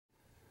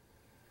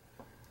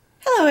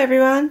Hello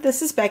everyone,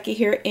 this is Becky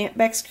here at Aunt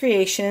Beck's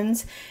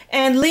Creations,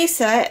 and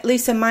Lisa at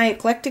Lisa My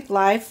Eclectic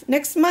Life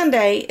next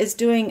Monday is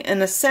doing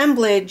an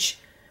assemblage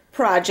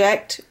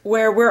project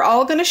where we're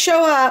all going to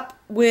show up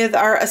with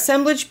our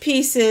assemblage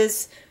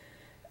pieces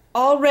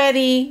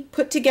already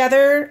put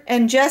together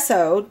and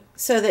gessoed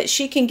so that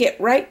she can get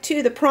right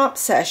to the prompt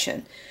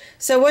session.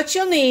 So what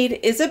you'll need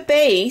is a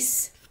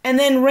base and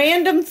then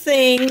random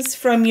things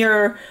from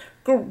your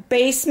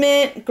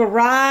basement,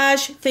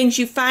 garage, things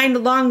you find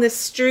along the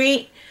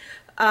street.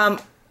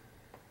 And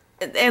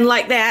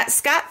like that.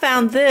 Scott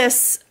found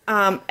this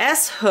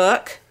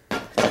S-hook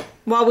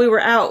while we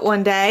were out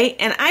one day,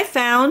 and I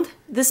found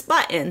this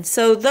button.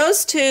 So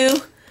those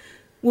two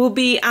will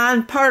be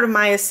on part of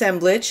my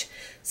assemblage.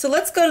 So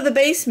let's go to the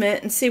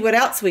basement and see what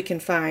else we can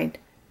find.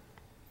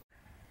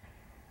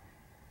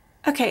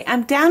 Okay,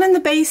 I'm down in the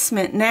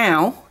basement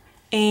now,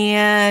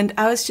 and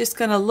I was just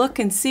going to look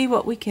and see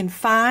what we can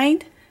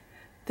find.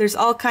 There's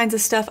all kinds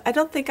of stuff. I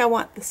don't think I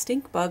want the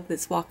stink bug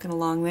that's walking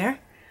along there.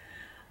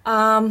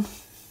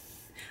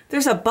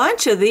 There's a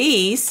bunch of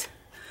these,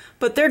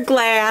 but they're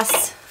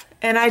glass,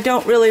 and I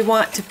don't really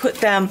want to put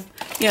them,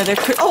 you know,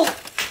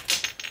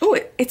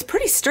 it's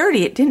pretty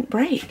sturdy. It didn't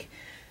break.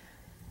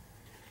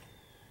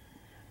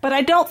 But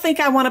I don't think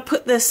I want to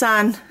put this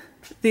on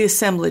the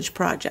assemblage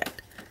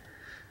project.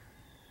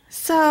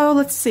 So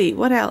let's see,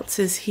 what else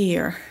is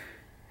here?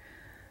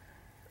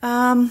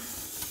 I'm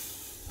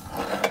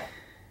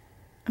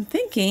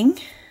thinking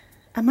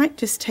I might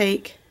just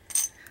take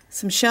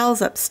some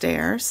shelves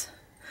upstairs.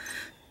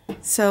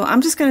 So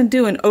I'm just going to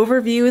do an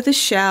overview of the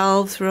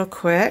shelves real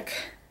quick.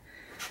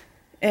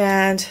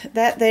 And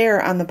that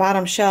there on the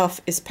bottom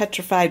shelf is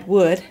petrified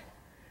wood.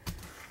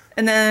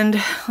 And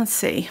then, let's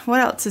see,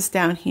 what else is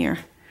down here?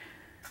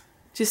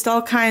 Just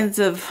all kinds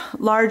of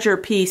larger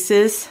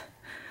pieces.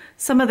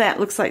 Some of that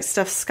looks like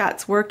stuff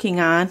Scott's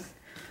working on.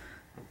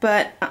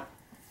 But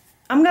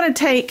I'm going to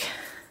take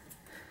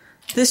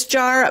this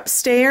jar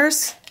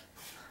upstairs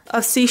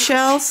of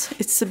seashells.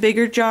 It's the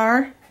bigger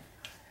jar.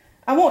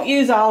 I won't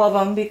use all of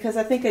them because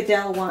I think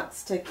Adele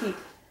wants to keep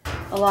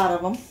a lot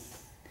of them.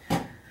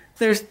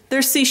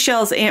 There's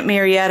seashells Aunt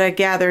Marietta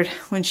gathered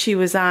when she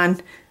was on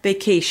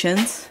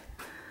vacations.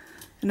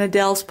 And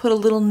Adele's put a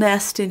little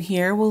nest in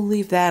here. We'll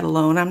leave that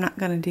alone. I'm not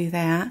going to do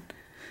that.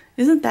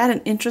 Isn't that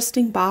an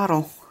interesting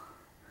bottle?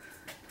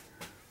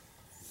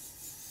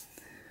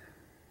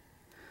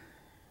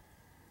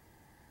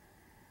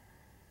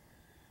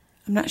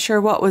 I'm not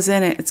sure what was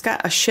in it. It's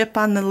got a ship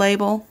on the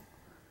label.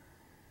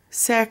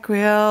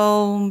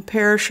 Sacral,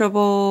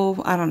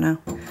 perishable, I don't know.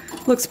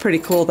 Looks pretty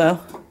cool though.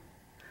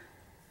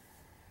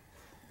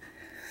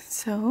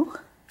 So,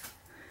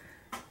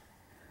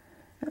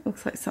 that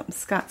looks like something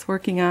Scott's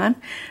working on.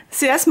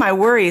 See, that's my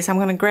worries. I'm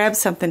going to grab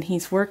something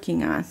he's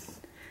working on.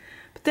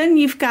 But then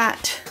you've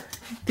got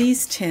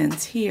these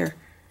tins here.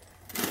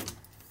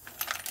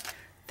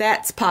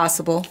 That's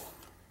possible.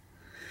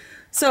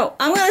 So,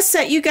 I'm going to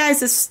set you guys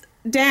this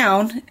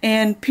down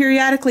and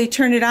periodically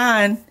turn it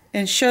on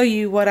and show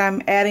you what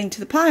I'm adding to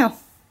the pile.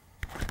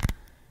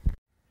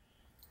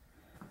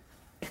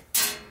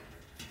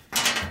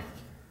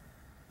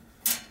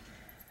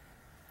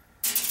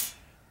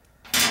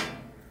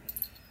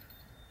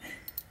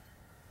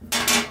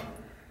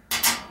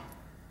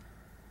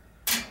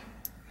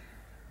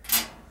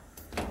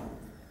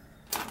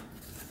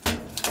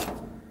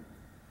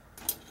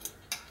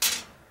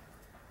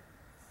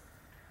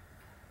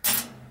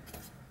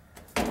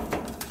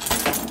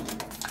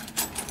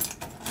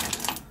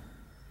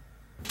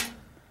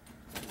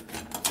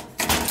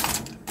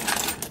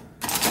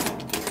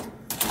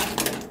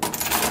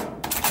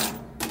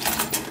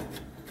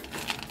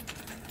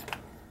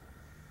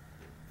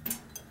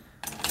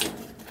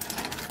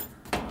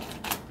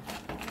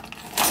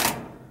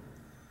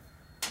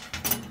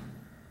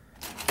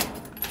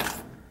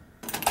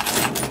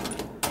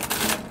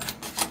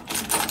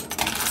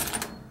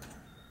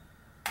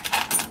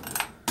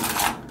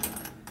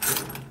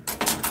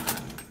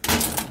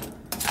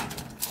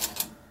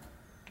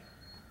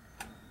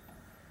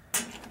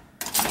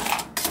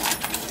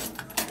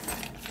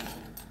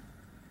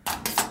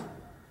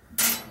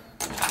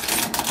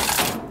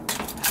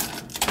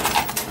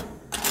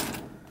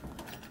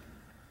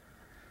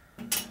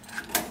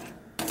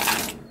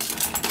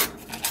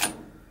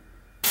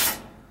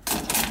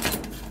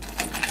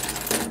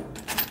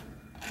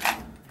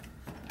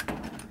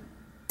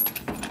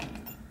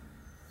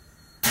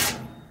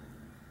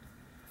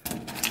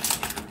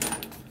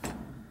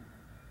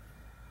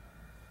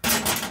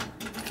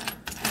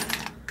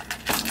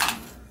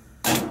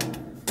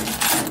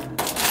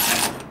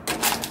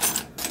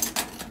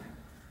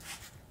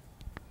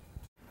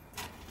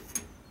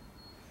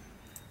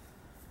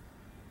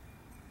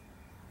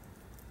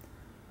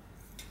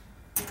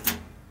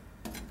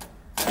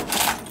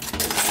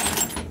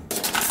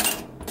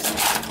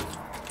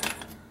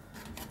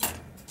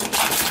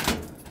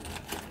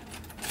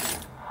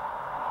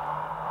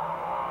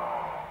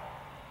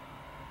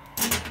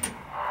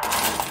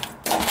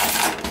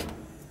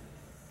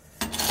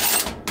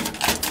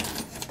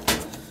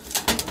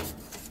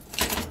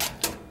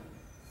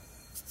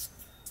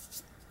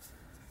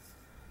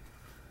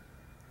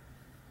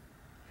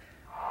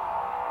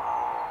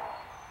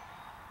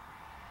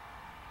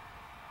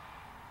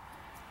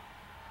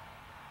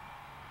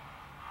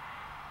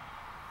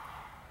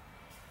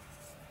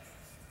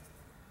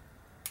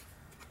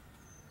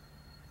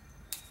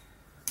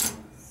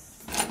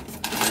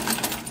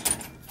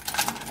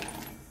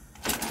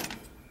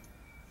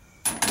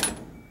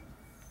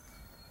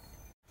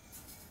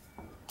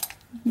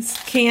 This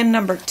is can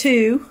number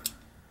 2.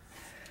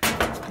 Look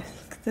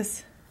at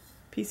this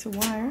piece of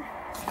wire.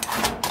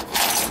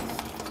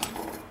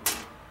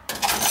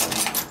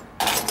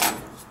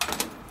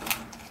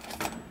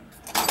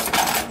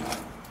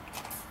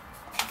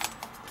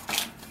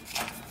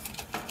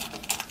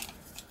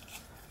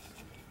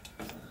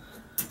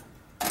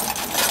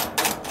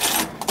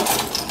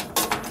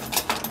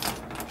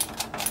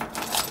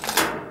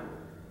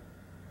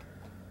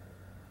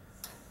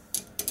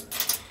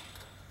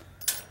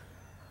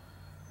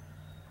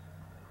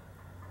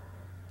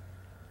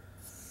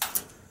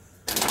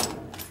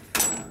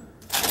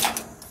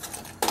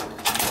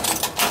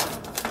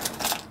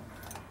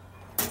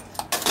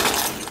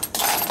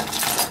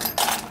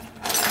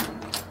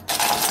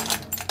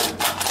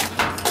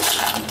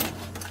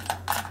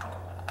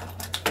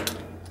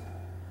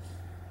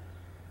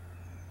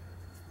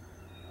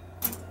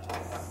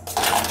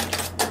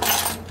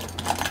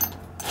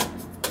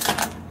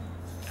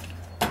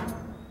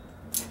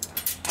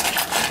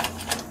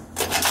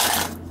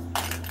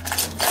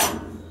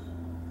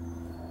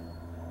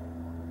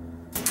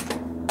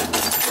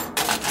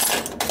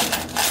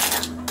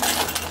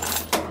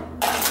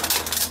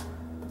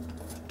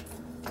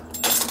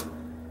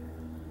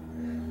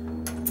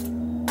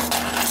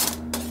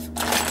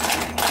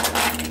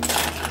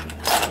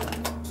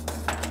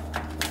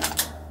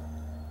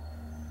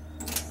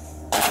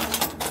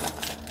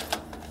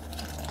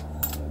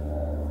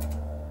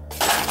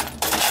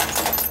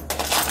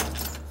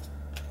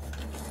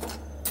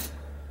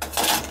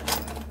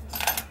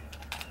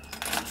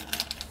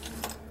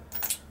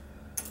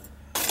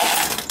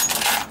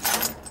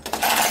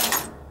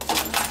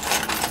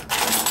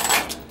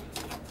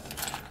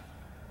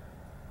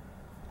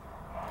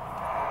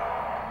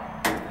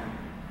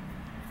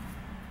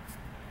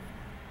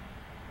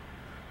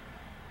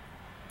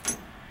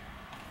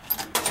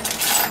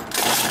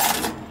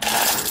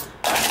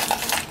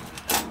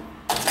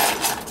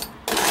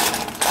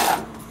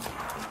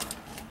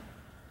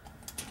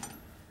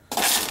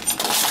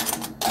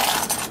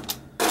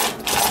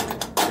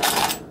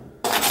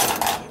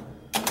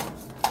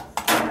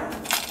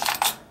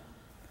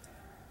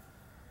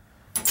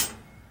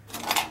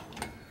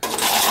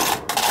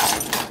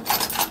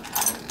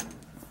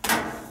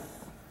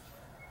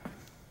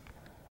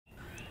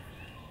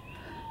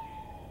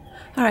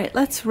 All right,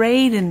 let's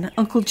raid in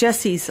Uncle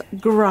Jesse's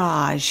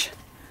garage.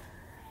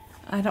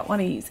 I don't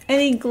want to use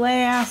any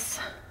glass.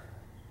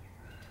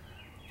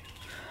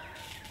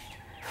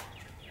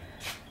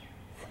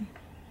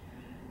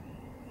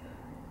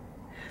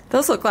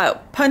 Those look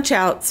like punch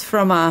outs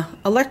from a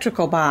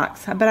electrical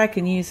box. I bet I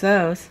can use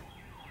those.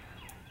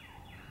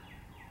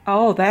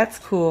 Oh, that's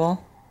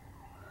cool.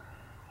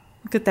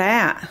 Look at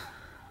that.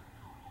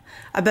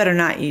 I better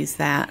not use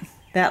that.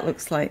 That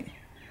looks like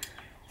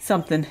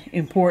something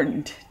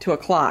important to a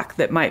clock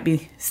that might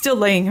be still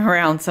laying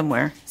around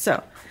somewhere.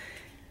 So,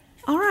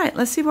 all right,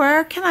 let's see,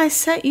 where can I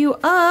set you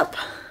up?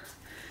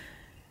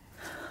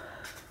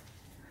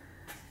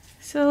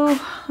 So,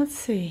 let's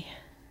see.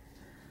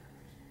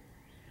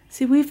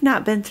 See, we've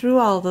not been through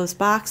all those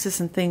boxes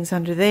and things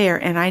under there,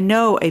 and I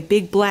know a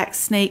big black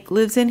snake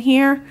lives in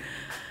here.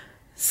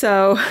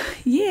 So,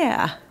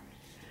 yeah.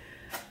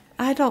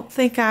 I don't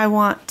think I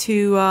want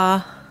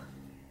to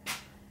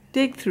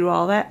dig through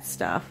all that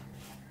stuff.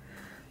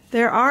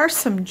 There are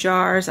some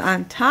jars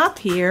on top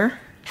here.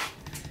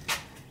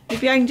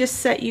 Maybe I can just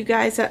set you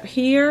guys up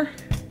here.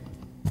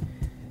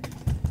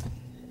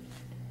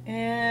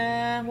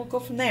 And we'll go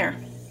from there.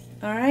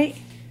 All right?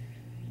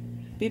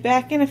 Be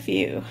back in a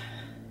few.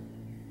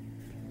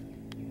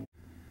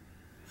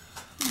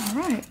 All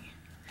right.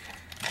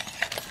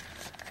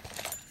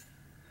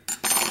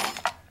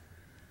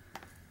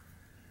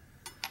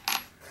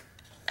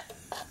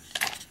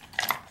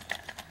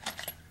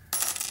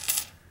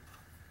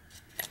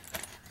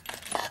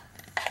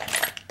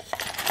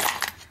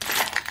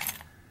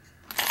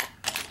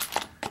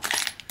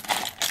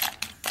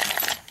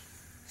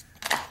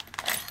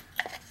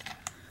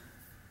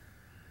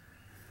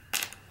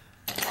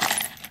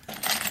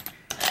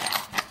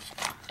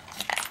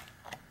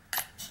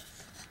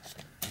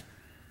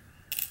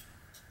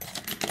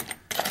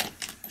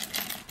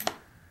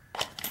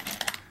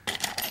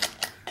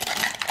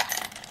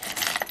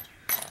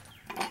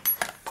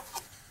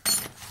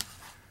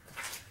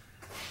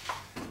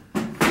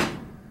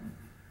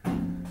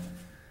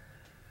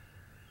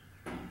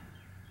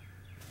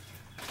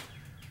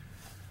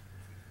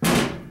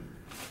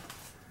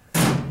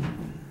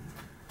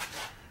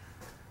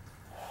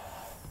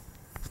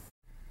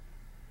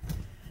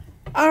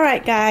 All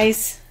right,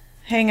 guys,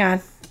 hang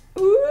on.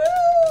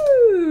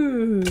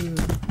 Ooh.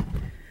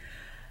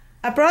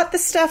 I brought the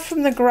stuff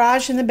from the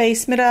garage in the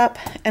basement up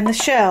and the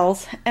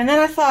shelves, and then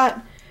I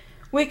thought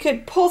we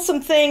could pull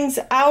some things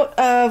out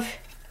of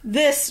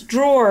this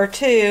drawer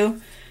too.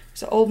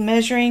 There's old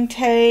measuring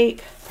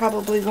tape.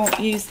 Probably won't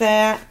use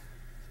that.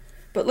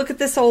 But look at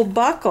this old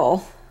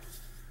buckle.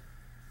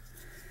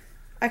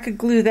 I could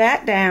glue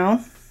that down.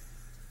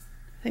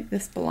 I think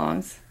this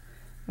belongs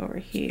over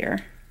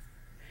here.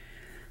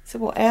 So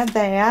we'll add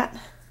that.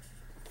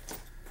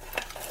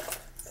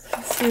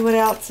 see what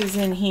else is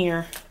in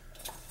here.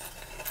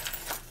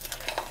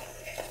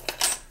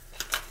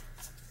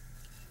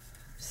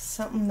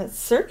 Something that's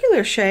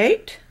circular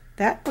shaped.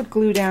 That would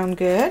glue down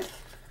good.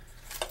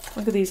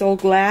 Look at these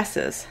old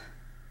glasses.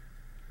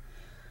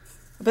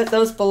 I bet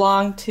those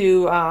belong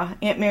to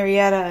Aunt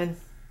Marietta and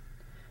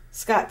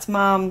Scott's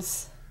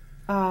mom's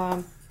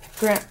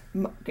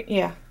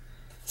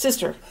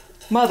sister,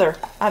 mother,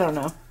 I don't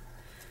know.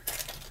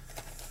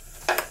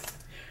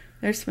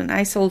 There's some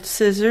nice old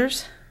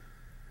scissors.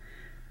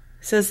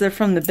 It says they're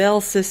from the Bell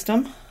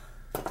system.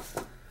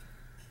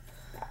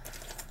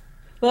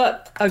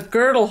 Look, a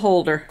girdle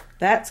holder.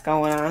 That's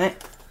going on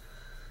it.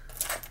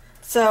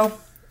 So,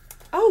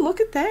 oh, look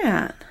at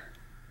that.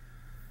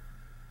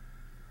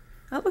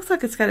 That looks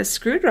like it's got a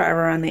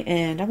screwdriver on the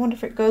end. I wonder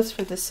if it goes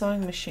for the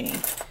sewing machine.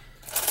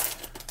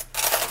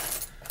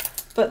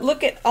 But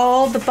look at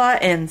all the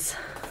buttons.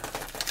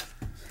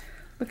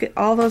 Look at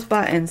all those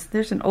buttons.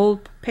 There's an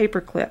old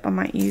paper clip. I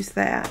might use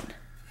that.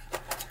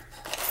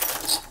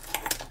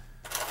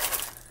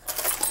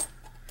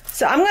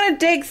 So I'm going to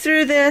dig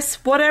through this.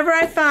 Whatever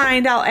I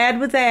find, I'll add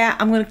with that.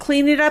 I'm going to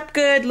clean it up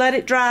good, let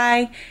it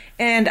dry,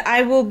 and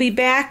I will be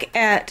back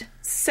at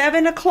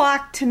 7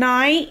 o'clock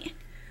tonight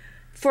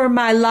for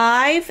my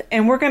live,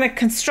 and we're going to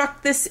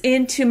construct this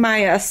into my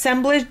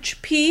assemblage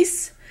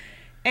piece,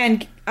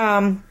 and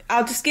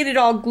I'll just get it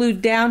all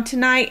glued down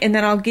tonight, and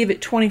then I'll give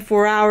it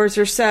 24 hours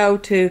or so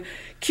to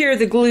cure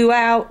the glue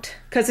out,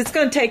 because it's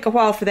going to take a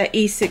while for that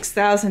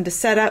E6000 to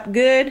set up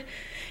good.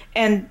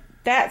 And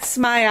that's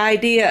my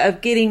idea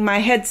of getting my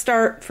head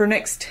start for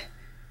next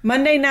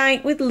Monday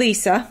night with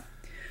Lisa.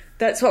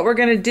 That's what we're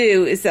going to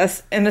do, is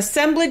an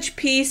assemblage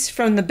piece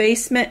from the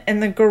basement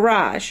and the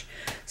garage.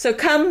 So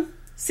come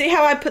see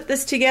how I put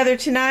this together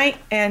tonight,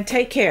 and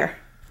take care.